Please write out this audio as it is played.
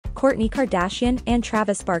Kourtney Kardashian and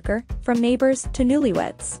Travis Barker, from Neighbors to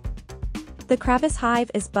Newlyweds. The Kravis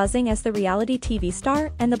hive is buzzing as the reality TV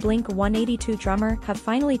star and the Blink-182 drummer have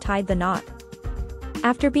finally tied the knot.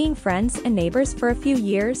 After being friends and neighbors for a few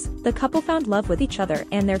years, the couple found love with each other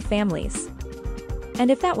and their families.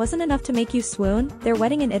 And if that wasn't enough to make you swoon, their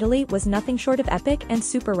wedding in Italy was nothing short of epic and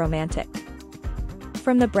super romantic.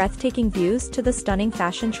 From the breathtaking views to the stunning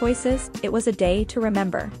fashion choices, it was a day to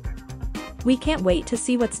remember. We can't wait to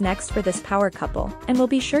see what's next for this power couple, and we'll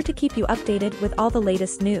be sure to keep you updated with all the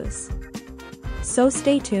latest news. So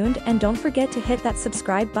stay tuned and don't forget to hit that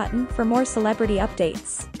subscribe button for more celebrity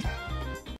updates.